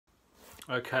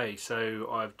Okay, so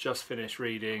I've just finished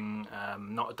reading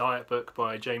Not a Diet Book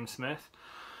by James Smith.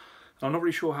 I'm not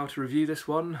really sure how to review this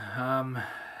one.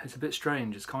 It's a bit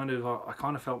strange. It's kind of, I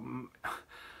kind of felt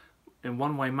in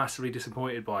one way massively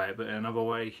disappointed by it, but in another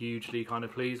way hugely kind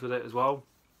of pleased with it as well.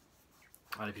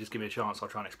 And if you just give me a chance, I'll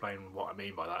try and explain what I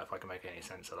mean by that, if I can make any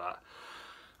sense of that.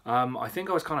 I think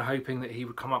I was kind of hoping that he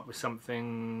would come up with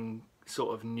something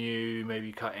sort of new,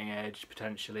 maybe cutting edge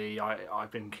potentially. I've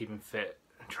been keeping fit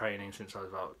and training since I was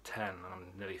about 10 and I'm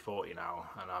nearly 40 now,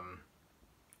 and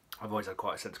I've always had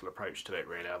quite a sensible approach to it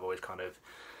really. I've always kind of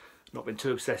not been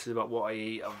too obsessive about what I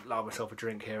eat. I've allowed myself a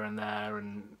drink here and there,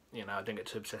 and you know, I didn't get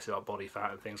too obsessive about body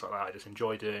fat and things like that. I just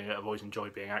enjoy doing it. I've always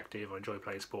enjoyed being active. I enjoy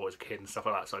playing sport as a kid and stuff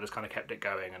like that, so I just kind of kept it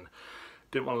going and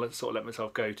didn't want to let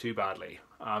myself go too badly.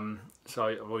 So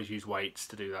I've always used weights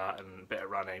to do that, and a bit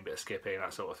of running, a bit of skipping,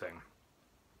 that sort of thing.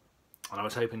 And I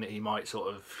was hoping that he might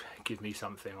sort of give me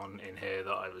something in here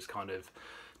that I was kind of,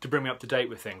 to bring me up to date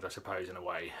with things, I suppose, in a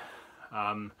way.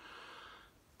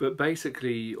 But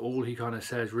basically all he kind of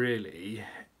says really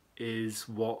is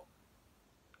what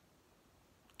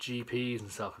GPs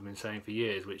and stuff have been saying for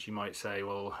years, which you might say,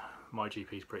 well, my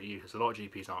GP's pretty useless. A lot of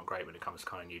GPs aren't great when it comes to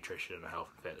kind of nutrition and health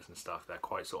and fitness and stuff. They're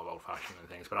quite sort of old-fashioned and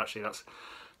things, but actually that's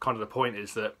kind of the point,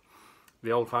 is that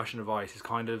the old-fashioned advice is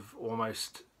kind of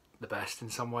almost the best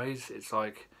in some ways. It's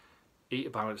like, eat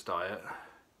a balanced diet,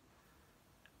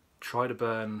 try to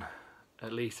burn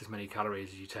at least as many calories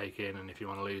as you take in, and if you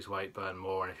want to lose weight, burn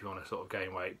more, and if you want to sort of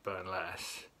gain weight, burn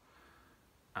less,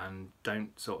 and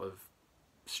don't sort of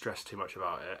stress too much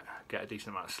about it. Get a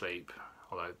decent amount of sleep,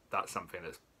 although that's something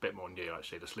that's a bit more new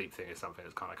actually. The sleep thing is something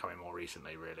that's kind of coming more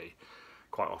recently really.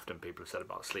 Quite often people have said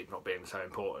about sleep not being so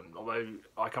important, although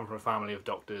I come from a family of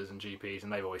doctors and GPs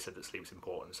and they've always said that sleep's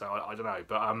important, so I don't know.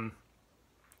 But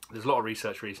there's a lot of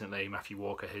research recently. Matthew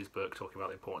Walker, his book, talking about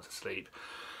the importance of sleep.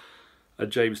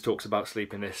 James talks about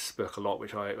sleep in this book a lot,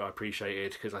 which I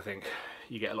appreciated, because I think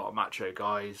you get a lot of macho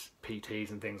guys, PTs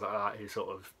and things like that, who sort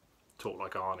of talk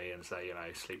like Arnie and say, you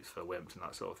know, sleep's for wimps and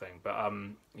that sort of thing. But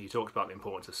he talks about the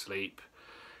importance of sleep.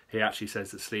 He actually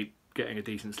says that getting a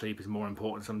decent sleep is more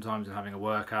important sometimes than having a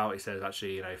workout. He says,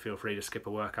 actually, you know, feel free to skip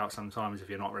a workout sometimes if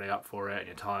you're not really up for it and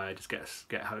you're tired. Just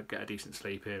get a decent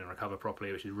sleep in and recover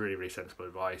properly, which is really, really sensible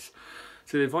advice.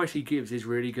 So the advice he gives is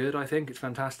really good. I think it's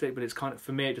fantastic, but it's kind of,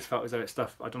 for me, it just felt as though it's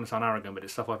stuff, I don't want to sound arrogant, but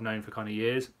it's stuff I've known for kind of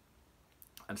years,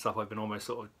 and stuff I've been almost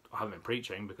sort of, I haven't been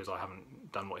preaching because I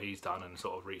haven't done what he's done and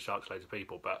sort of reached out to loads of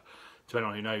people, but to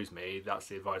anyone who knows me, that's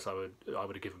the advice I would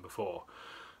have given before.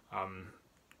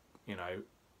 You know,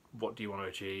 what do you want to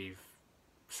achieve?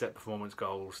 Set performance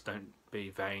goals. Don't be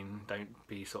vain. Don't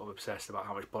be sort of obsessed about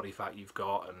how much body fat you've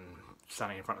got and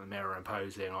standing in front of the mirror and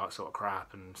posing, all that sort of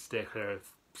crap, and steer clear of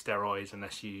steroids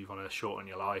unless you want to shorten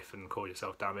your life and cause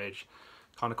yourself damage.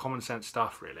 Kind of common sense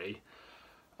stuff really.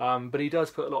 But he does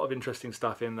put a lot of interesting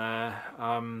stuff in there.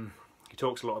 He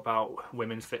talks a lot about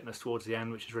women's fitness towards the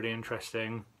end, which is really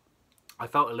interesting. I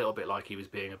felt a little bit like he was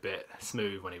being a bit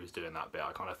smooth when he was doing that bit.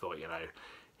 I kind of thought, you know,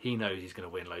 he knows he's going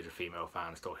to win loads of female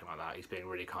fans talking like that. He's being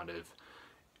really kind of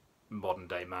modern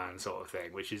day man sort of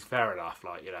thing, which is fair enough.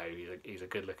 Like, you know, he's a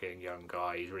good looking young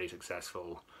guy. He's really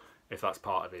successful. If that's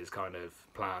part of his kind of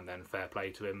plan, then fair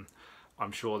play to him.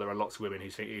 I'm sure there are lots of women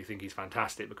who think he's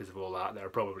fantastic because of all that. There are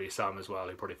probably some as well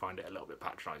who probably find it a little bit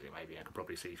patronising maybe, and can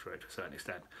probably see through it to a certain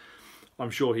extent. I'm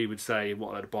sure he would say,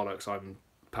 what a load of bollocks, I'm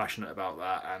passionate about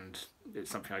that and it's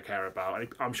something I care about. And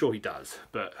I'm sure he does,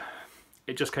 but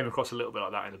it just came across a little bit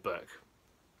like that in the book,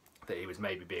 that he was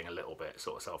maybe being a little bit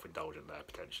sort of self-indulgent there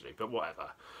potentially, but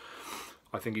whatever.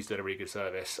 I think he's done a really good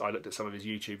service. I looked at some of his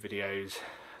YouTube videos.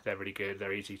 They're really good.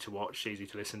 They're easy to watch, easy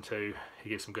to listen to.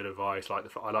 He gives some good advice. I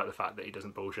like the fact that he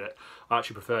doesn't bullshit. I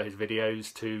actually prefer his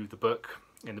videos to the book.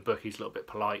 In the book, he's a little bit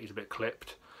polite. He's a bit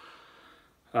clipped.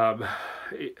 I've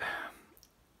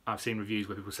seen reviews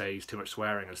where people say he's too much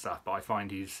swearing and stuff, but I find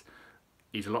he's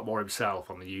a lot more himself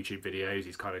on the YouTube videos.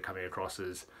 He's kind of coming across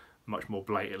as much more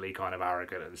blatantly kind of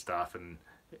arrogant and stuff, and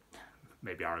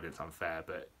maybe arrogant's unfair,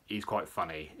 but he's quite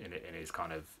funny in his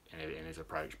kind of in his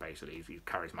approach. Basically, he's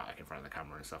charismatic in front of the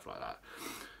camera and stuff like that.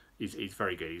 He's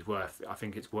very good. I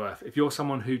think it's worth, if you're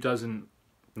someone who doesn't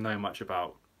know much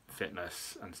about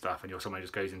fitness and stuff, and you're someone who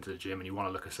just goes into the gym and you want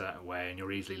to look a certain way, and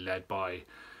you're easily led by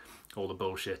all the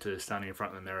bullshitters standing in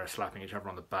front of the mirror, slapping each other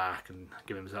on the back and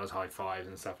giving themselves high fives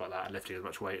and stuff like that, and lifting as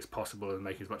much weight as possible and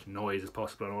making as much noise as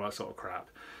possible and all that sort of crap.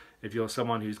 If you're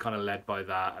someone who's kind of led by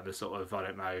that and the sort of, I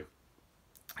don't know,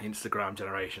 Instagram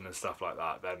generation and stuff like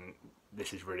that, then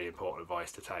this is really important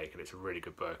advice to take, and it's a really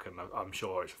good book, and I'm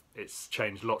sure it's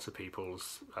changed lots of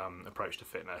people's approach to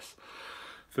fitness.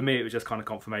 for me, it was just kind of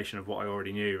confirmation of what I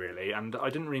already knew, really. And I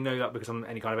didn't really know that because I'm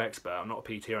any kind of expert. I'm not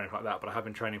a PT or anything like that, but I have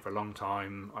been training for a long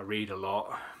time. I read a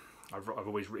lot. I've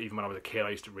always, even when I was a kid,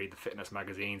 I used to read the fitness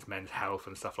magazines, Men's Health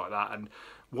and stuff like that. And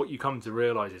what you come to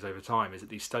realise is over time is that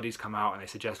these studies come out and they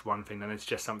suggest one thing, then they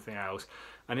suggest something else.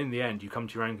 And in the end, you come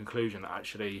to your own conclusion that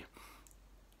actually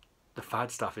the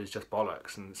fad stuff is just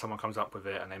bollocks, and someone comes up with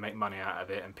it and they make money out of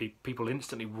it, and people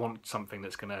instantly want something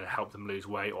that's going to help them lose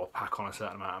weight or pack on a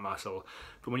certain amount of muscle.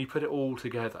 But when you put it all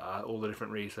together, all the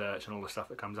different research and all the stuff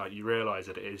that comes out, you realise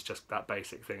that it is just that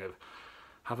basic thing of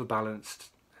have a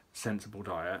balanced, sensible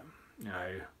diet. You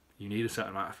know, you need a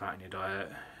certain amount of fat in your diet.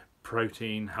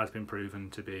 Protein has been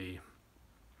proven to be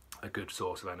a good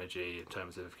source of energy in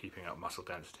terms of keeping up muscle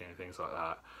density and things like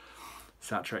that.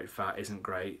 Saturated fat isn't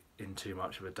great in too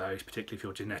much of a dose, particularly if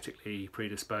you're genetically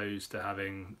predisposed to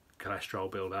having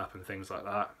cholesterol build up and things like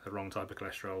that, the wrong type of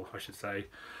cholesterol, I should say.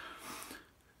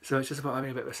 So it's just about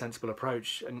having a bit of a sensible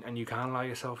approach, and you can allow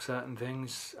yourself certain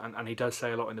things, and he does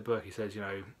say a lot in the book. He says, you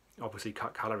know, obviously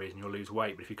cut calories and you'll lose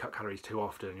weight, but if you cut calories too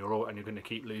often and you're going to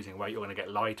keep losing weight, you're going to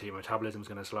get lighter, your metabolism's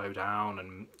going to slow down,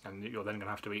 and you're then going to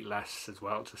have to eat less as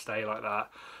well to stay like that.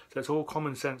 So it's all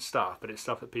common sense stuff, but it's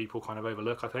stuff that people kind of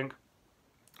overlook, I think.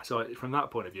 So from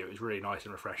that point of view, it was really nice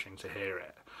and refreshing to hear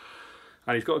it.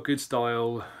 And he's got a good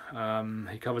style.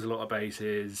 He covers a lot of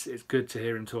bases. It's good to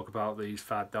hear him talk about these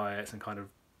fad diets and kind of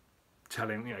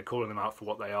calling them out for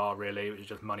what they are, really, which is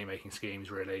just money-making schemes,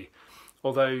 really.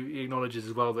 Although he acknowledges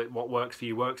as well that what works for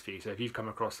you works for you. So if you've come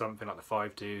across something like the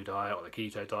 5-2 diet or the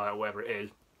keto diet or whatever it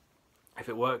is, if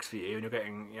it works for you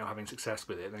and you're having success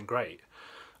with it, then great.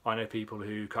 I know people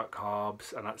who cut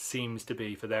carbs, and that seems to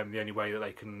be for them the only way that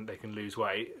they can lose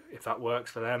weight. If that works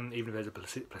for them, even if there's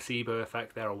a placebo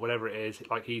effect there or whatever it is,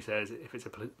 like he says, if it's a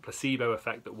placebo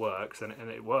effect that works, and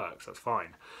it works, that's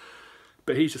fine.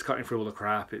 But he's just cutting through all the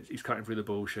crap. He's cutting through the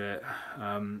bullshit.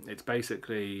 It's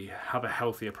basically have a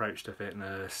healthy approach to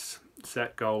fitness,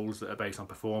 set goals that are based on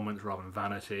performance rather than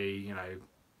vanity. You know,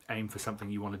 aim for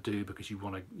something you want to do because you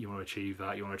want to achieve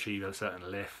that. You want to achieve a certain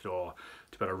lift, or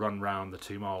to be able to run round the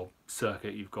 2-mile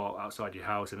circuit you've got outside your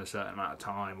house in a certain amount of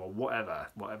time, or whatever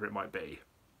it might be.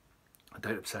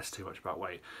 Don't obsess too much about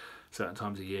weight. Certain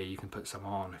times a year you can put some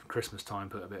on. If Christmas time,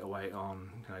 put a bit of weight on.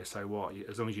 You know, so what?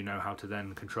 As long as you know how to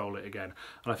then control it again.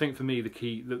 And I think for me,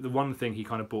 the one thing he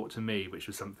kind of brought to me, which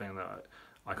was something that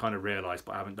I kind of realised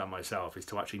but I haven't done myself, is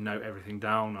to actually note everything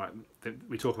down.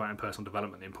 We talk about in personal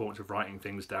development the importance of writing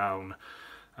things down,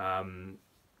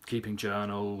 keeping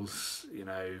journals, you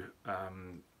know,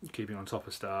 keeping on top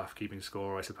of stuff, keeping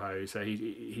score, I suppose. So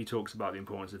he talks about the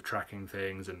importance of tracking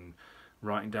things and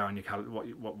writing down your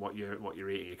what you're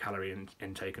eating, your calorie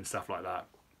intake and stuff like that.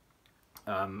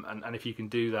 And if you can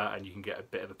do that and you can get a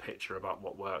bit of a picture about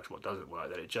what works, what doesn't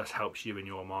work, then it just helps you in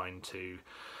your mind to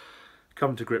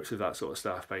come to grips with that sort of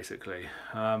stuff, basically.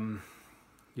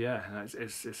 Yeah,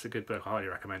 it's a good book. I highly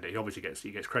recommend it. He obviously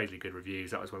gets crazily good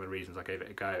reviews. That was one of the reasons I gave it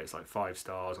a go. It's like 5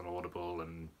 stars on Audible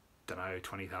and, don't know,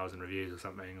 20,000 reviews or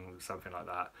something like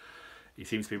that. He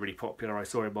seems to be really popular. I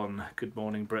saw him on Good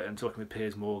Morning Britain talking with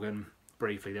Piers Morgan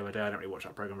briefly the other day. I don't really watch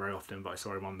that programme very often, but I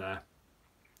saw him on there.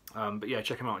 But yeah,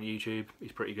 check him out on YouTube.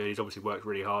 He's pretty good. He's obviously worked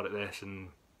really hard at this and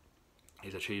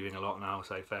he's achieving a lot now,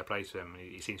 so fair play to him.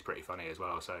 He seems pretty funny as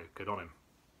well, so good on him.